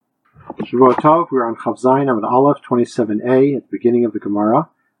Shavua Tov, we're on Chav Zayin Amud Aleph 27a at the beginning of the Gemara.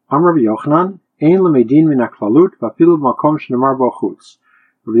 Amar Rabbi Yochanan, Ein lemedin min haklalut v'afilu b'makom shenemar bo chutz.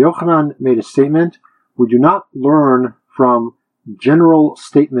 Rabbi Yochanan made a statement: we do not learn from general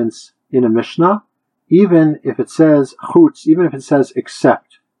statements in a Mishnah, even if it says chutz, even if it says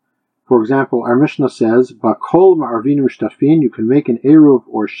except. For example, our Mishnah says, Ba'kol ma'arvinu mishtafin, you can make an eruv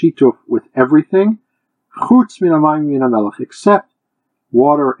or shituf with everything, chutz min hamayim min hamelech, except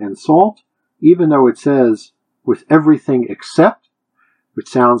water and salt, even though it says with everything except, which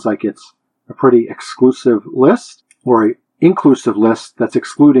sounds like it's a pretty exclusive list, or an inclusive list that's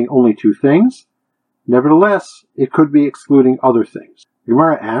excluding only two things. Nevertheless, it could be excluding other things.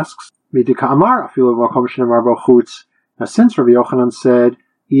 Gemara asks, Midika Amar afilu v'makom shenemar bo chutz. Now, since Rabbi Yochanan said,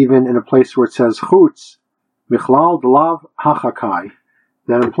 even in a place where it says chutz, michlal delav hachakai,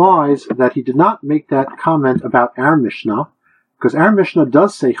 that implies that he did not make that comment about our Mishnah, because our Mishnah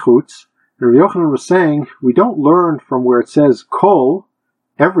does say chutz, and Rabbi Yochanan was saying, we don't learn from where it says kol,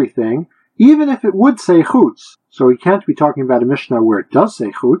 everything, even if it would say chutz. So he can't be talking about a Mishnah where it does say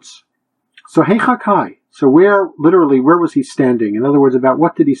chutz. So heichakai, so where was he standing? In other words, about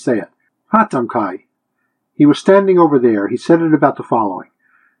what did he say it? Hatamkai. He was standing over there. He said it about the following.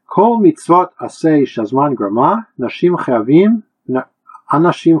 Kol mitzvot aseh shazman grama, nashim chayavim,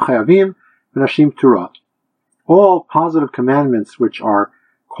 anashim chayavim, nashim turot. All positive commandments which are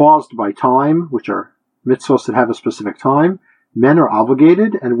caused by time, which are mitzvos that have a specific time, men are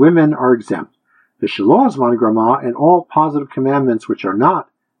obligated and women are exempt. The shelo zman grama, and all positive commandments which are not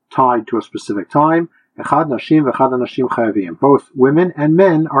tied to a specific time, echad nashim v'echad anashim chayavim. Both women and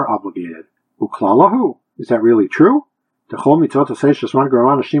men are obligated. Uklalahu. Is that really true? That all mitzvos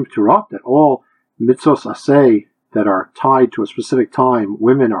aseh that are tied to a specific time,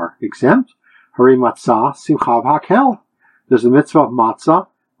 women are exempt. Hari matzah simcha v'hakel. There's a mitzvah of matzah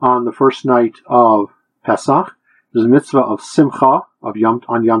on the first night of Pesach. There's a mitzvah of simcha on Yom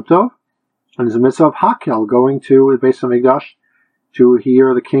Tov, and there's a mitzvah of hakel, going to the Beis Hamikdash to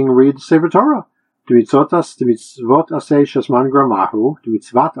hear the king read the Sefer Torah. It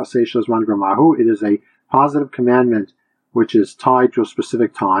is a positive commandment which is tied to a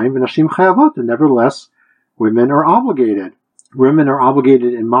specific time, and nevertheless, women are obligated. Women are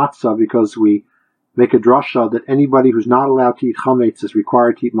obligated in matzah because we make a drasha that anybody who's not allowed to eat chametz is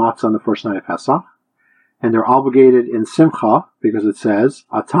required to eat matzah on the first night of Pesach. And they're obligated in simcha because it says,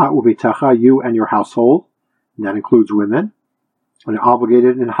 Ata uvetecha, you and your household, and that includes women. And they're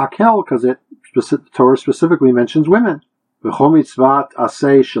obligated in hakel because the Torah specifically mentions women. V'chol mitzvat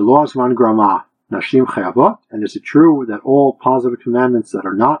aseh shelo zman grama, nashim chayavot. And is it true that all positive commandments that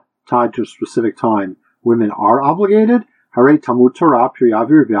are not tied to a specific time, women are obligated? Harei Talmud Torah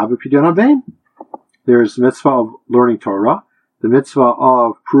piriyavir v'yavu pidyon habein. There's the mitzvah of learning Torah, the mitzvah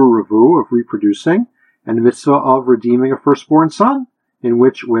of pru revu, of reproducing, and the mitzvah of redeeming a firstborn son, in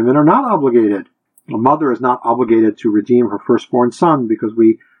which women are not obligated. A mother is not obligated to redeem her firstborn son, because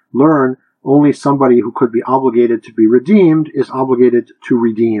we learn only somebody who could be obligated to be redeemed is obligated to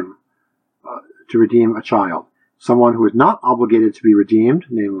redeem a child. Someone who is not obligated to be redeemed,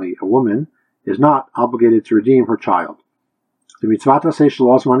 namely a woman, is not obligated to redeem her child. The mitzvot aseh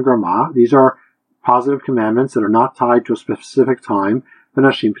shelo zman grama, these are positive commandments that are not tied to a specific time,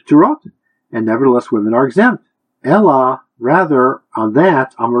 v'nashim p'turot, and nevertheless women are exempt. Ella, rather, on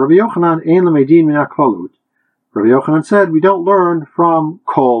that, Amar Rabbi Yochanan, ein lemedin min haklalut. Rabbi Yochanan said, we don't learn from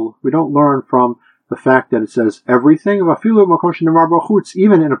kol, we don't learn from the fact that it says everything, v'afilu b'makom shenemar bo chutz,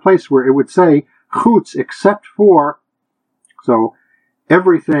 even in a place where it would say chutz, except for, so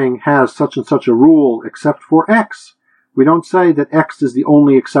everything has such and such a rule except for X. We don't say that X is the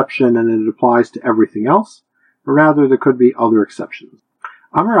only exception and that it applies to everything else, but rather there could be other exceptions.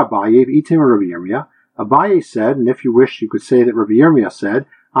 Amar Abaye v'itim Rabbi Yirmiyah. Abaye said, and if you wish you could say that Rabbi Yirmiyah said,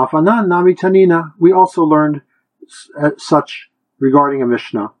 Afanan nami tanina. We also learned such regarding a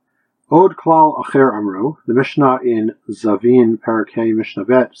Mishnah. Od klal acher amru. The Mishnah in Zavin Parakeh Mishnah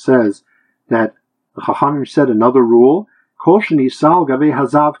Bet says that the Chachamim said another rule. Kol shenisal gabe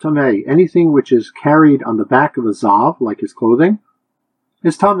hazav tamei. Anything which is carried on the back of a zav, like his clothing,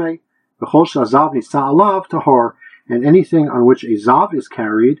 is tamei. V'chol shehazav nisa alav tahor. And anything on which a zav is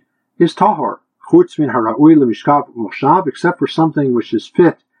carried is tahor. Chutz min hara'ui lemishkav moshav, except for something which is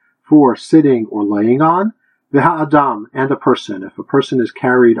fit for sitting or laying on. V'ha'adam, and a person. If a person is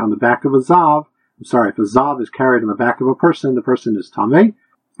carried on the back of a zav, if a zav is carried on the back of a person, the person is tamei.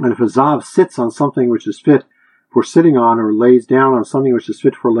 And if a zav sits on something which is fit for sitting on, or lays down on something which is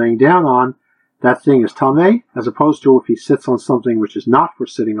fit for laying down on, that thing is tamei, as opposed to if he sits on something which is not for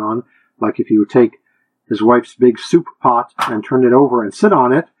sitting on, like if he would take his wife's big soup pot and turn it over and sit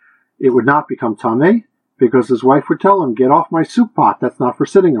on it, it would not become tameh, because his wife would tell him, get off my soup pot, that's not for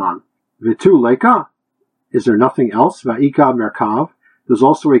sitting on. Vitu leka, is there nothing else? Va'ika merkav, there's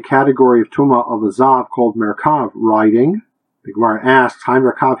also a category of tuma of a zav called merkav, riding. The Gemara asks, Hai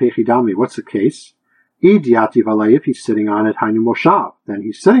merkav hechidami, what's the case? Idiati valei, if he's sitting on it, hainu moshav, then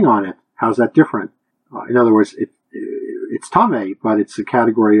he's sitting on it. How's that different? In other words, it's tameh, but it's a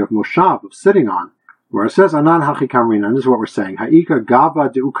category of moshav, of sitting on. Where it says, Anan hachi kamrina, and this is what we're saying, Ha'ika gava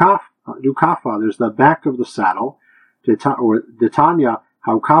dukafa, there's the back of the saddle, or detanya,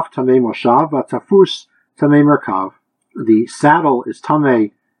 haukaf tameh moshav, tafus tameh merkav. The saddle is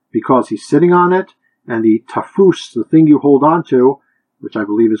tameh because he's sitting on it, and the tafus, the thing you hold on to, which I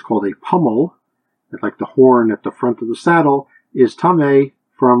believe is called a pummel, like the horn at the front of the saddle, is tameh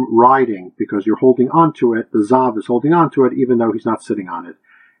from riding, because you're holding onto it, the zav is holding onto it, even though he's not sitting on it.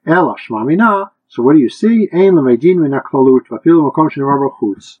 Ela shmamina, so what do you see?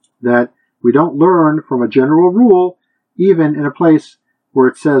 That we don't learn from a general rule, even in a place where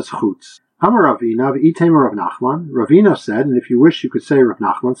it says chutz. Amar Ravina, v'item Rav Nachman. Ravina said, and if you wish you could say Rav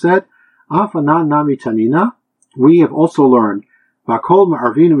Nachman said, Afanan nami tanina, we have also learned, V'kol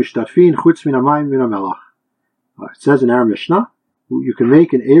ma'arvinu mishtatfin chutz min hamayim min hamelach. It says in our Mishnah, you can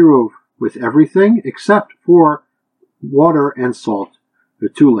make an eruv with everything except for water and salt. The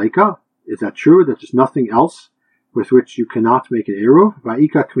two leka, is that true? That there's nothing else with which you cannot make an eruv?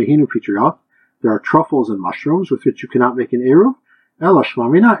 Va'ika kmehinu pitriyot. There are truffles and mushrooms with which you cannot make an eruv. Ela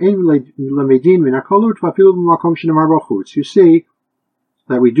shmamina ein lemedin min hakolut va'afilu b'makom shenemar bo chutz. You see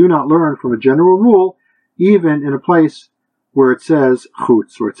that we do not learn from a general rule, even in a place where it says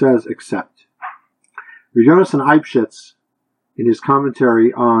chutz, where it says except. Rav Yonasan Eibshitz, in his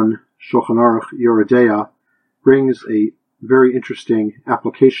commentary on Shulchan Aruch Yoreh De'ah, brings a very interesting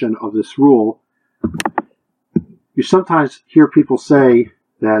application of this rule. You sometimes hear people say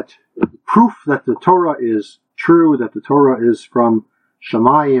that proof that the Torah is true, that the Torah is from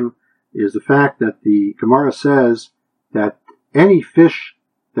Shamayim, is the fact that the Gemara says that any fish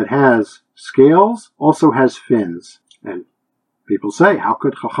that has scales also has fins. And people say, how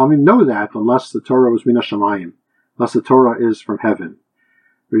could Chachamim know that unless the Torah was Mina Shamayim, unless the Torah is from heaven?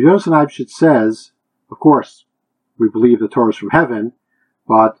 Rav Yonasan Eibshitz says, of course, we believe the Torah is from heaven,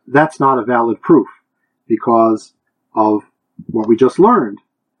 but that's not a valid proof because of what we just learned,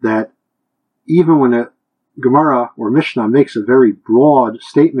 that even when a Gemara or Mishnah makes a very broad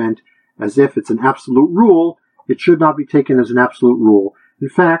statement as if it's an absolute rule, it should not be taken as an absolute rule. In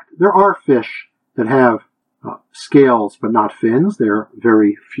fact, there are fish that have scales but not fins. There are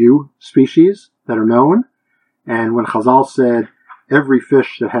very few species that are known. And when Chazal said every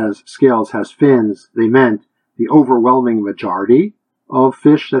fish that has scales has fins, they meant the overwhelming majority of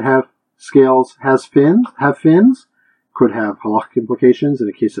fish that have scales have fins. Could have halachic implications in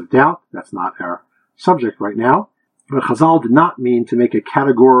a case of doubt. That's not our subject right now. But Chazal did not mean to make a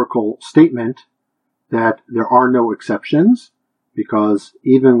categorical statement that there are no exceptions, because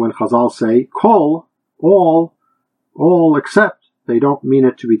even when Chazal say kol, all except, they don't mean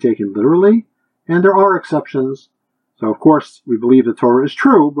it to be taken literally, and there are exceptions. So of course we believe the Torah is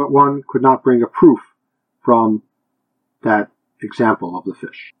true, but one could not bring a proof from that example of the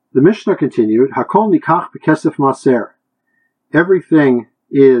fish. The Mishnah continued, Hakol nikach b'kesef maser. Everything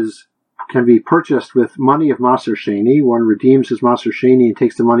can be purchased with money of Maser Sheni. One redeems his Maser Sheni and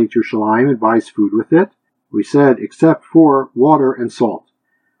takes the money to Shalayim and buys food with it. We said, except for water and salt.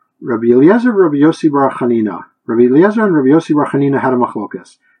 Rabbi Eliezer and Rabbi Yossi bar Chanina. Rabbi Eliezer and Rabbi Yossi bar Chanina had a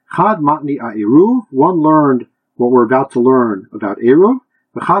machlokas. Chad matni ha'eruv. One learned what we're about to learn about eruv.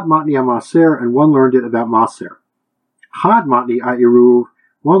 Chad matni ha'maser, and one learned it about maser. Chad matni ha'eruv.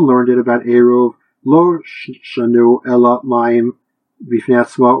 One learned it about eruv. Lo shanu ela mayim b'fnei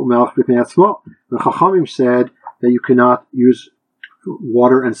atzmo u'melech b'fnei atzmo. The Chachamim said that you cannot use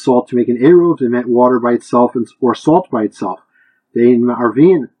water and salt to make an eruv. They meant water by itself or salt by itself. They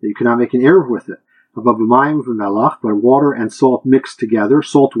ma'arvin, that you cannot make an eruv with it. Above b'mayim v'melach, but water and salt mixed together,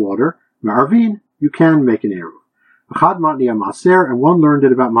 salt water, ma'arvin, you can make an eruv. V'chad matni ha'maser, and one learned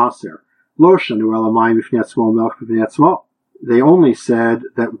it about maser. Lo shanu ela mayim b'fnei atzmo u'melech b'fnei atzmo. They only said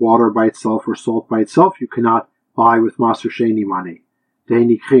that water by itself or salt by itself you cannot buy with Maser Sheni money. They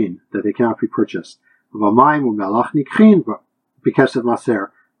nikhin, that they cannot be purchased. V'mayim u'melach nikhin, because of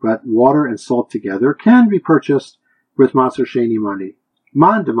Maser. But water and salt together can be purchased with Maser Sheni money.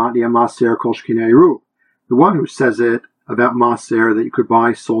 Man dematni ha'maser kol shkinei eruv. The one who says it about Maser, that you could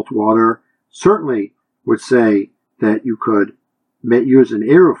buy salt water, certainly would say that you could use an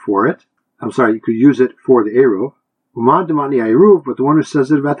eruv for it. You could use it for the eruv. But the one who says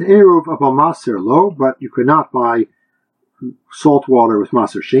it about the eruv, about maser lo, but you could not buy salt water with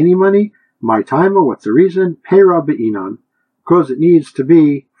Maser Sheni money. My timer, what's the reason? Pera be'inan, because it needs to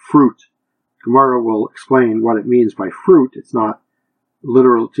be fruit. Gemara will explain what it means by fruit. It's not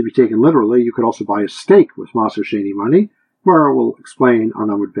literal to be taken literally. You could also buy a steak with Maser Sheni money. Gemara will explain on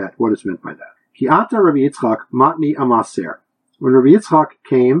Amud Bet what is meant by that. Ki ata Rabbi Yitzchak matni amaser. When Rabbi Yitzchak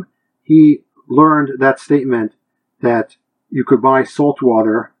came, he learned that statement that you could buy salt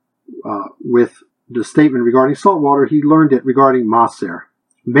water with the statement regarding salt water. He learned it regarding maser.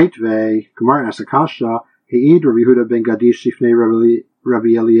 Meitvei, Gemara Asakasha, He'id Rabbi Yehuda ben Gadish Sifnei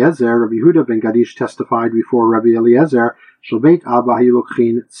Rabbi Eliezer. Rabbi Yehuda ben Gadish testified before Rabbi Eliezer, Shalbeit Abba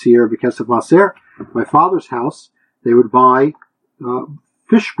Hilukhin Tzir B'Kesef Maser. My father's house, they would buy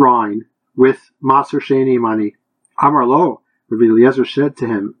fish brine with Maser Sheni money. Amar lo, Rabbi Eliezer said to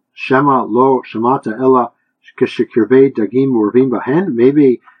him, Shema lo Shemata Ella Keshekirvei Dagim Urvim Bahen.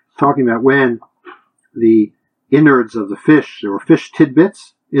 Maybe talking about when the innards of the fish, there were fish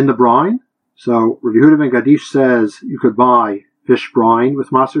tidbits in the brine. So Rabbi Yehuda ben Gadish says you could buy fish brine with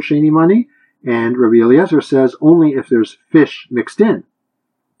Maser Sheni money, and Rabbi Eliezer says only if there's fish mixed in.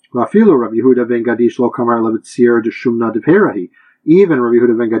 Rafilu Rabbi Yehuda ben Gadish lo kamar levitzir deshumna deperahi. Even Rabbi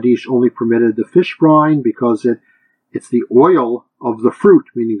Yehuda ben Gadish only permitted the fish brine because it's the oil of the fruit,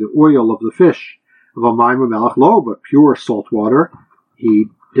 meaning the oil of the fish. Of a mayim melech lo, but pure salt water, he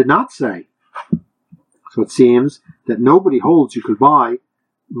did not say. So it seems that nobody holds you could buy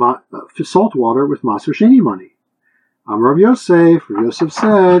salt water with Maser Sheni money. Rav Yosef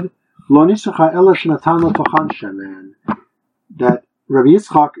said, Lo nisacha ela shenatan lo tochan shemen. That Rabbi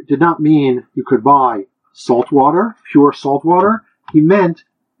Yitzchak did not mean you could buy salt water, pure salt water. He meant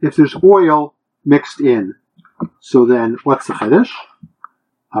if there's oil mixed in. So then, what's the chiddush?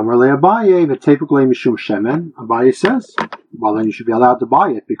 Amar le Abaye v'tepuk le mishum shemen. Abaye says, well then you should be allowed to buy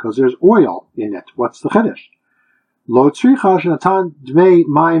it because there's oil in it. What's the chiddush? Lo tzricha shenatan dmei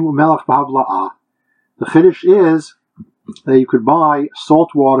mayim umelach b'havla'ah. The chiddush is that you could buy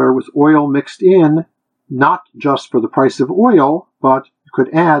salt water with oil mixed in, not just for the price of oil, but you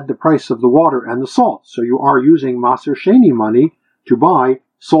could add the price of the water and the salt. So you are using Maser Sheni money to buy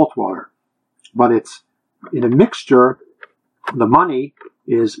salt water. But it's in a mixture, the money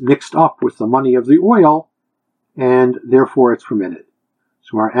is mixed up with the money of the oil, and therefore it's permitted.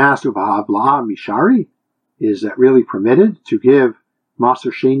 So we're asked, Ubahavla'a Mishari, is that really permitted to give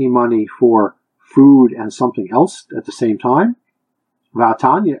Maser Sheni money for food and something else at the same time?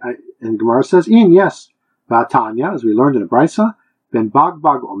 Va'atanya, and Gemara says, yes. Va'atanya, as we learned in a Brisa, Ben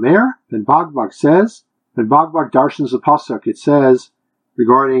Bagbag Omer, Ben Bagbag says, Ben Bagbag darshans the pasuk, it says,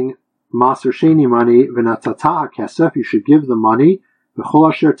 regarding Maser Sheni money, V'natata kesef, you should give the money, V'chol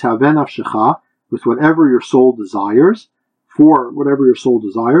asher taven nafshecha, with whatever your soul desires, for whatever your soul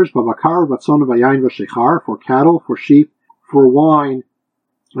desires, Babakar, Vatzon, Vayayin, Vashechar, for cattle, for sheep, for wine,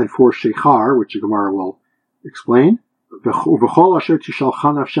 and for shechar, which the Gemara will explain, V'chol asher tishalcha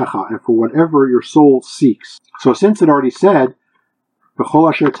nafshecha, and for whatever your soul seeks. So since it already said, V'chol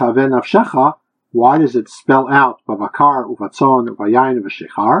asher taven nafshecha, why does it spell out Babakar, Uvatzon, Vayayin,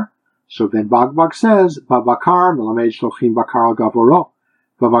 Vashechar? So Ben Bagbag says, Babakar melamed shlochim bakar al gavoro.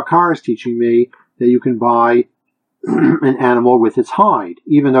 Babakar is teaching me that you can buy an animal with its hide,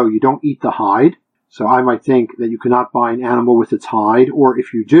 even though you don't eat the hide. So I might think that you cannot buy an animal with its hide, or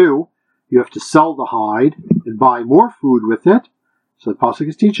if you do, you have to sell the hide and buy more food with it. So the pasuk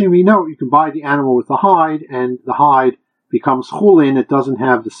is teaching me, no, you can buy the animal with the hide, and the hide becomes chulin. It doesn't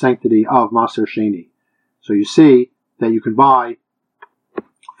have the sanctity of Maser Sheni. So you see that you can buy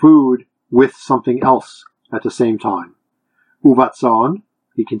food with something else at the same time. Uvatzon,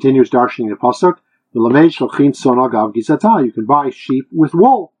 he continues darshaning the pasuk, you can buy sheep with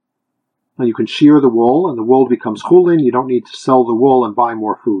wool. And you can shear the wool, and the wool becomes chulin. You don't need to sell the wool and buy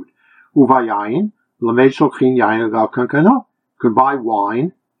more food. Uvayayin, you can buy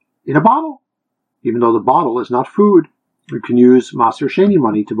wine in a bottle, even though the bottle is not food. You can use Maser Sheni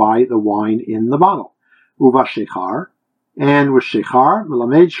money to buy the wine in the bottle. Uvashechar, and with shechar,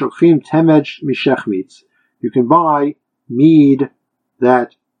 melamed shokchim temej mishechmitz, you can buy mead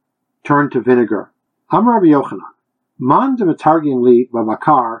that turned to vinegar. Amar Rabbi Yochanan, man demetargim li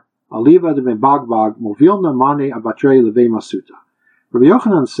babakar aliva de ben bagbag movilna mane abatre levei masuta. Rabbi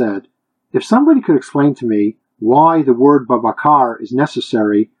Yochanan said, if somebody could explain to me why the word babakar is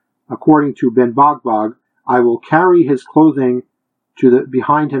necessary, according to Ben Bagbag, I will carry his clothing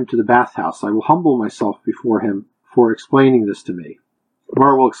behind him to the bathhouse. I will humble myself before him for explaining this to me.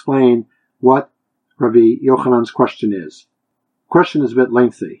 Gemara will explain what Rabbi Yochanan's question is. The question is a bit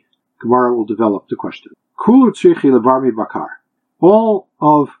lengthy. Gemara will develop the question. Kulu tzrichi lebarmi bakar. All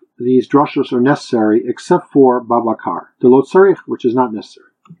of these drushos are necessary except for babakar, the lo tzarich, which is not necessary.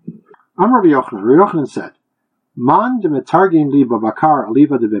 Amar Rabbi Yochanan. Rabbi Yochanan said, Man de metargin li babakar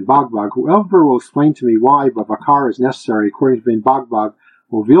aliva de ben bagbag. Whoever will explain to me why babakar is necessary according to ben bagbag,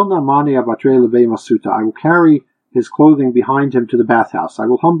 will vilna mane abatre levei masuta. I will carry his clothing behind him to the bathhouse. I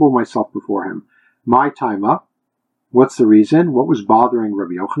will humble myself before him. My time up. What's the reason? What was bothering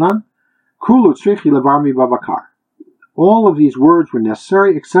Rabbi Yochanan? Kulu tzrichi levarmi babakar. All of these words were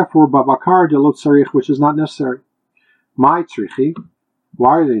necessary except for babakar de lo tzarich, which is not necessary. My tzrichi.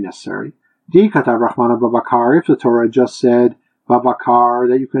 Why are they necessary? Di katav Rachmana babakar. If the Torah just said babakar,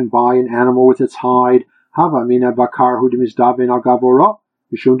 that you can buy an animal with its hide, hava mina bakar hu demizdaben al gavoro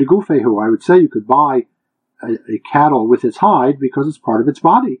mishum de gufehu. I would say you could buy a cattle with its hide because it's part of its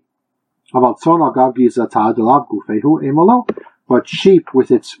body. But sheep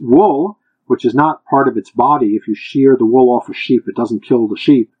with its wool, which is not part of its body, if you shear the wool off a sheep, it doesn't kill the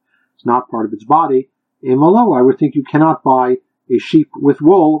sheep. It's not part of its body. Emalo, I would think you cannot buy a sheep with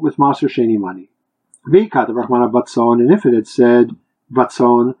wool with Maser Sheni money. And if it had said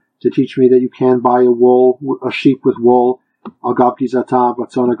Batson to teach me that you can buy a sheep with wool, Agab Gizata,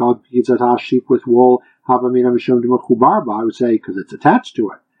 Batson Agab Gizata, sheep with wool, Havamina Mishum Demuchubarba, I would say because it's attached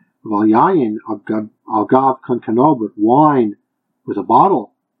to it. Valyayin Algav Kankano, but wine with a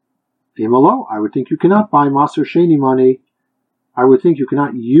bottle. Emalo, I would think you cannot buy Maser Sheni money. I would think you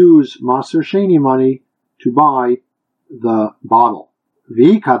cannot use Maser Sheni money to buy the bottle.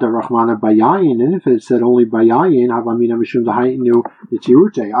 V'ikata Rachmana Bayayin, and if it said only Bayayin, Havamina Mishum Dahayinu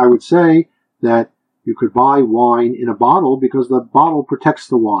Yitirute, I would say that you could buy wine in a bottle because the bottle protects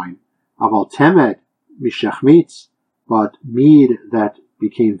the wine. Aval Temed Mishachmitz, but mead that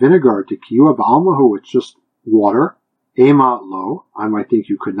became vinegar to Kiyua Ba'almahu, it's just water. Ema Lo, I might think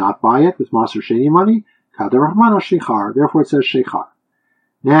you could not buy it with Maser Sheni money. Kada Rachmana Shechar, therefore it says Shechar.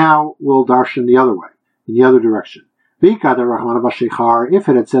 Now we'll darshan the other way, in the other direction. If it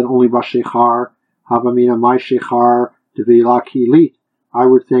had said only Bashechar, Havamina my Shechar, Devila Kilit, I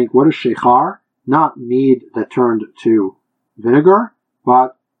would think, what is Shechar? Not mead that turned to vinegar,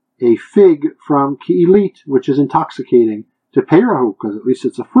 but a fig from Ki'ilit, which is intoxicating, to Peirahu, because at least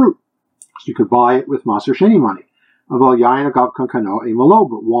it's a fruit. So you could buy it with Maser Sheni money. But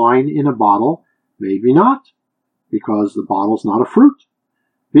wine in a bottle, maybe not, because the bottle's not a fruit.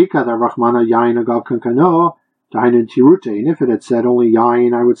 And if it had said only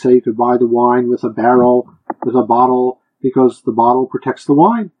yain, I would say you could buy the wine with a barrel, with a bottle, because the bottle protects the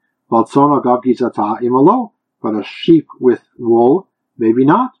wine. But a sheep with wool, maybe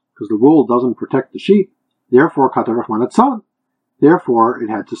not, because the wool doesn't protect the sheep. Therefore, therefore it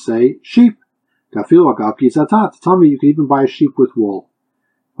had to say sheep. To tell me you can even buy a sheep with wool.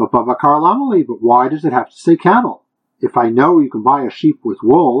 But why does it have to say cattle? If I know you can buy a sheep with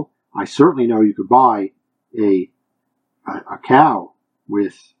wool, I certainly know you could buy a cow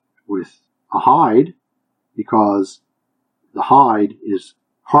with a hide, because the hide is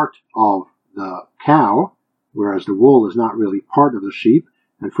part of the cow, whereas the wool is not really part of the sheep.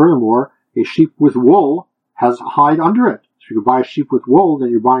 And furthermore, a sheep with wool has a hide under it. So if you could buy a sheep with wool, then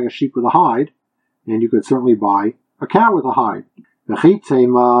you're buying a sheep with a hide, and you could certainly buy a cow with a hide. So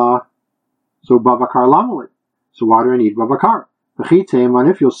Babakar Lamali. So why do I need Babakar? And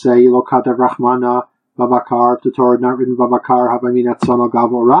if you'll say Lokata Rahmana Babakar, if the Torah had not written Babakar, Havaminat Son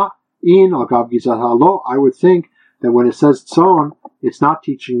Agav Ora, in Agav Gizat Halo, I would think that when it says Tzon, it's not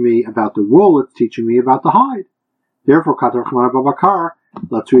teaching me about the wool, it's teaching me about the hide. Therefore, Kata Rahmana Babakar,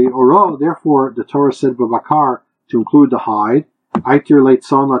 Latui Oro, therefore the Torah said Babakar to include the hide, Aitir late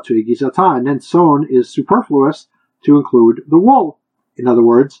Tzon Latui Gizata, and then Tzon is superfluous to include the wool. In other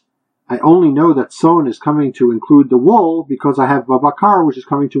words, I only know that Tzon is coming to include the wool because I have Babakar, which is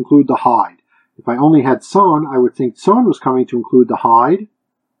coming to include the hide. If I only had Tzon, I would think Tzon was coming to include the hide,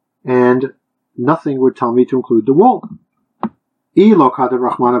 and nothing would tell me to include the wool. If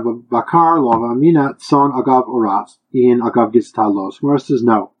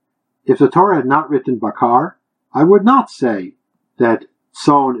the Torah had not written Bakar, I would not say that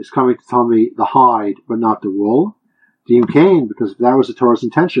Tzon is coming to tell me the hide, but not the wool. Because if that was the Torah's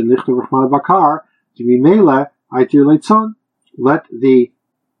intention, let the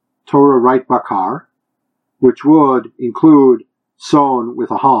Torah write Bakar, which would include Tzon with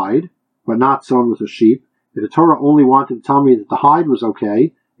a hide, but not Tzon with a sheep. If the Torah only wanted to tell me that the hide was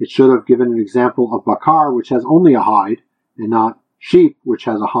okay, it should have given an example of Bakar, which has only a hide, and not sheep, which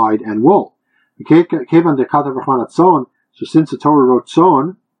has a hide and wool. So since the Torah wrote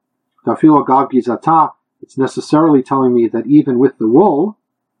Tzon, it's necessarily telling me that even with the wool,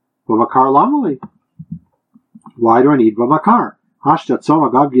 Babakar Lamali. Why do I need Babakar?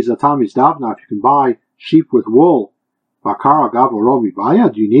 Hashtatzon agav gizatam izdavna, if you can buy sheep with wool, bakar agav orobi baya,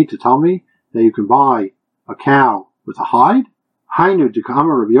 do you need to tell me that you can buy a cow with a hide? Hainu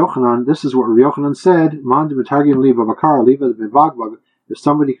Dikama Rabbi Yochanan, this is what Rabbi Yochanan said, Man D'Metargim Li Babakar, Liva B'Bagbag, if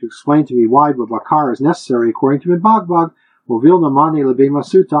somebody could explain to me why Babakar is necessary according to B'Bagbag, Movilna Mane Lebe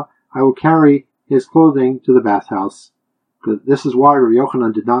Masuta, I will carry his clothing to the bathhouse. This is why Rabbi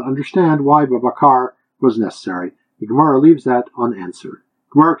Yochanan did not understand why Babakar was necessary. The Gemara leaves that unanswered.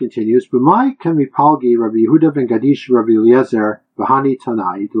 Gemara continues, B'mai Kemi Palgi Rabbi Yehuda ben Gadish Rabbi Eliezer Bahani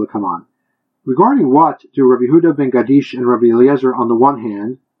Tanai Dilakaman. Regarding what do Rabbi Yehuda ben Gadish and Rabbi Eliezer on the one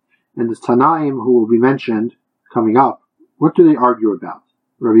hand, and the Tanaim who will be mentioned coming up, what do they argue about?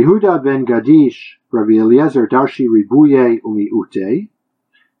 Rabbi Yehuda ben Gadish, Rabbi Eliezer Darshi Ribuye Umiute,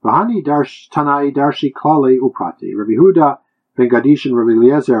 Bahani Tanai Darshi Klale Uprate. Rabbi Yehuda ben Gadish and Rabbi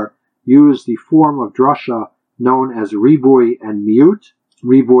Eliezer use the form of drasha known as Ribuy and Miut.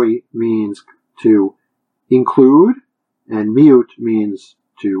 Ribuy means to include, and Miut means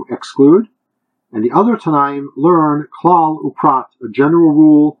to exclude. And the other Tanaim learn Klal Uprat, a general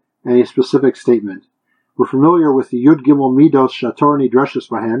rule and a specific statement. We're familiar with the Yud Gimel Midos Shator Nidreshes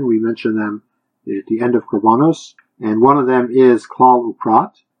Bahen. We mentioned them at the end of Korbanos, and one of them is Klal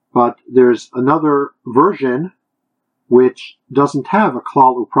Uprat. But there's another version which doesn't have a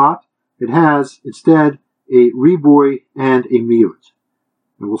Klal Uprat. It has instead a Ribuy and a Miut.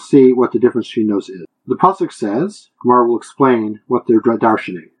 And we'll see what the difference between those is. The pasuk says, Gemara will explain what they're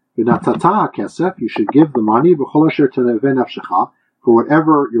darshaning. V'natata kesef, you should give the money, v'chol asher teneveh nafshecha, for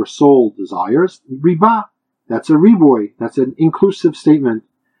whatever your soul desires. Riba, that's a riboy, that's an inclusive statement.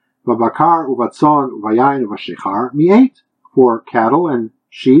 V'bakar uvatzon uvayayin uvashechar mi'et, for cattle and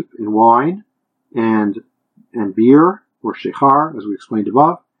sheep and wine and beer, or shechar, as we explained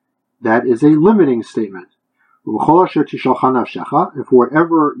above. That is a limiting statement. V'chol asher tishalcha nafshecha, and for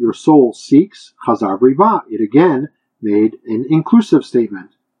whatever your soul seeks, chazar riba, it again made an inclusive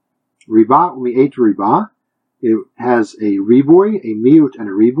statement. Riba umi'et riba. It has a riboy, a miut, and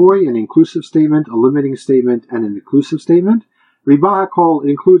a riboy, an inclusive statement, a limiting statement, and an inclusive statement. Riba hakol, it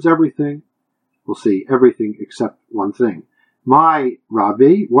includes everything. We'll see, everything except one thing. My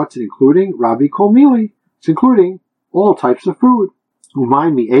Rabbi, what's it including? Rabbi kol mili. It's including all types of food.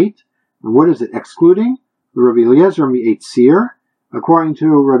 Umay mi'et, and what is it excluding? Rabbi Eliezer mi'et seer. According to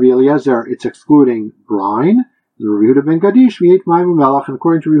Rabbi Eliezer, it's excluding brine. Rabbi Yehuda ben Gadish, mi'et mayim u'melach, and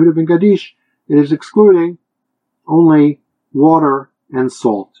according to Rabbi Yehuda ben Gadish, it is excluding only water and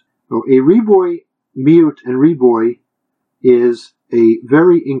salt. So a riboy, miut, and riboy is a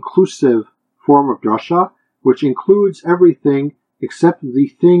very inclusive form of drasha, which includes everything except the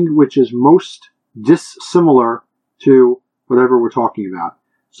thing which is most dissimilar to whatever we're talking about.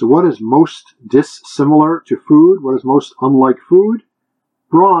 So what is most dissimilar to food? What is most unlike food?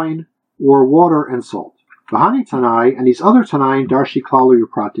 Brine, or water and salt. Bahani Tanai, and these other Tanaim, Darshi Klal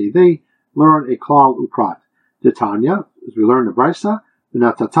Uprati, they learn a Klal Uprat. The Tanya, as we learn in the Brisa,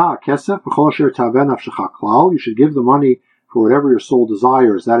 V'natata kesef v'chol asher taveh nafshecha klal, you should give the money for whatever your soul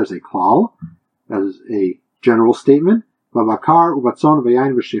desires. That is a klal. That is a general statement. V'bakar uvatzon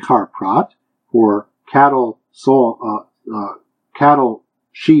v'yayin v'shechar prat, for cattle, cattle,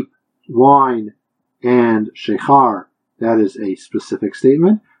 sheep, wine, and shechar, that is a specific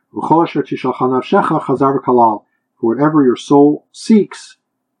statement. V'chol asher tishalcha nafshecha chazar v'kalal, for whatever your soul seeks,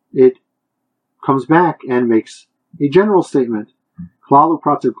 it comes back and makes a general statement. Klal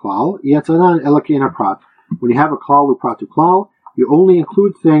upratu klal, yetanan elakina prat. When you have a klal upratu klal, you only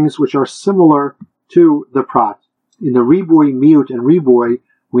include things which are similar to the prat. In the riboy, miut, and riboy,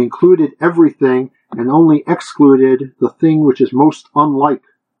 we included everything and only excluded the thing which is most unlike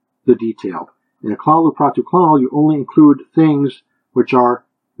the detail. In a klal upratu klal, you only include things which are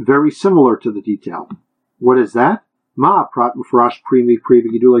very similar to the detail. What is that? Ma prat mufrash primi pri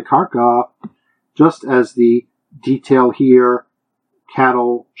v'gidulei karka. Just as the detail here,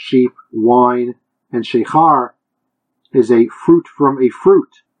 cattle, sheep, wine, and shechar, is a fruit from a fruit.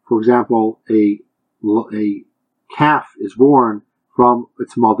 For example, a calf is born from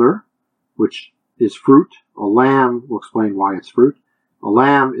its mother, which is fruit. A lamb, we'll explain why it's fruit. A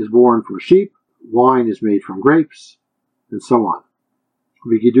lamb is born from a sheep. Wine is made from grapes, and so on.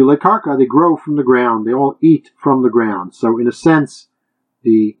 V'gidulei karka, they grow from the ground. They all eat from the ground. So in a sense,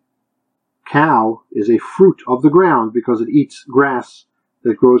 the cow is a fruit of the ground because it eats grass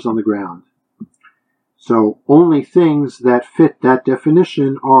that grows on the ground. So only things that fit that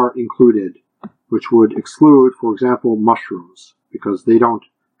definition are included, which would exclude, for example, mushrooms, because they don't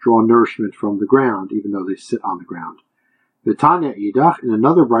draw nourishment from the ground, even though they sit on the ground. V'tanya idach, in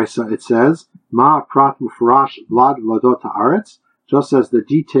another brisa it says, Ma prat mufrash vlad vladot haaretz, just as the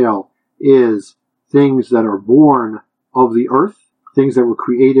detail is things that are born of the earth, things that were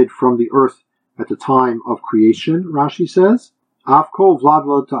created from the earth at the time of creation, Rashi says. Afkol vlad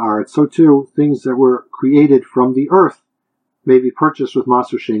vlod ta'aretz, so too, things that were created from the earth may be purchased with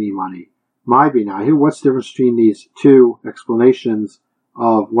Maser Sheni money. My binayu, what's the difference between these two explanations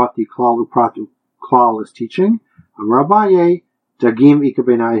of what the Klal Upratu Klal is teaching? Rabaye, Dagim Ika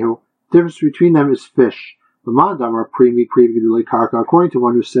binayu, the difference between them is fish. According to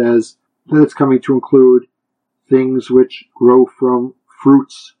one who says that it's coming to include things which grow from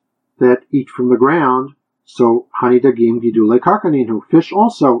fruits that eat from the ground. So, Hani Dagim Gidule Karkaninu, fish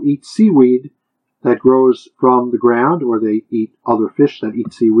also eat seaweed that grows from the ground, or they eat other fish that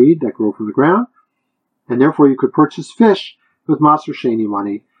eat seaweed that grow from the ground, and therefore you could purchase fish with Maser Sheni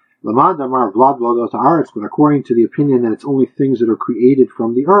money. Lamad Amar Vlad Vlodot Haaretz, but according to the opinion that it's only things that are created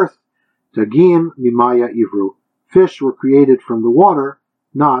from the earth, Dagim Mimaya Ivru, fish were created from the water,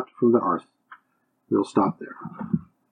 not from the earth. We'll stop there.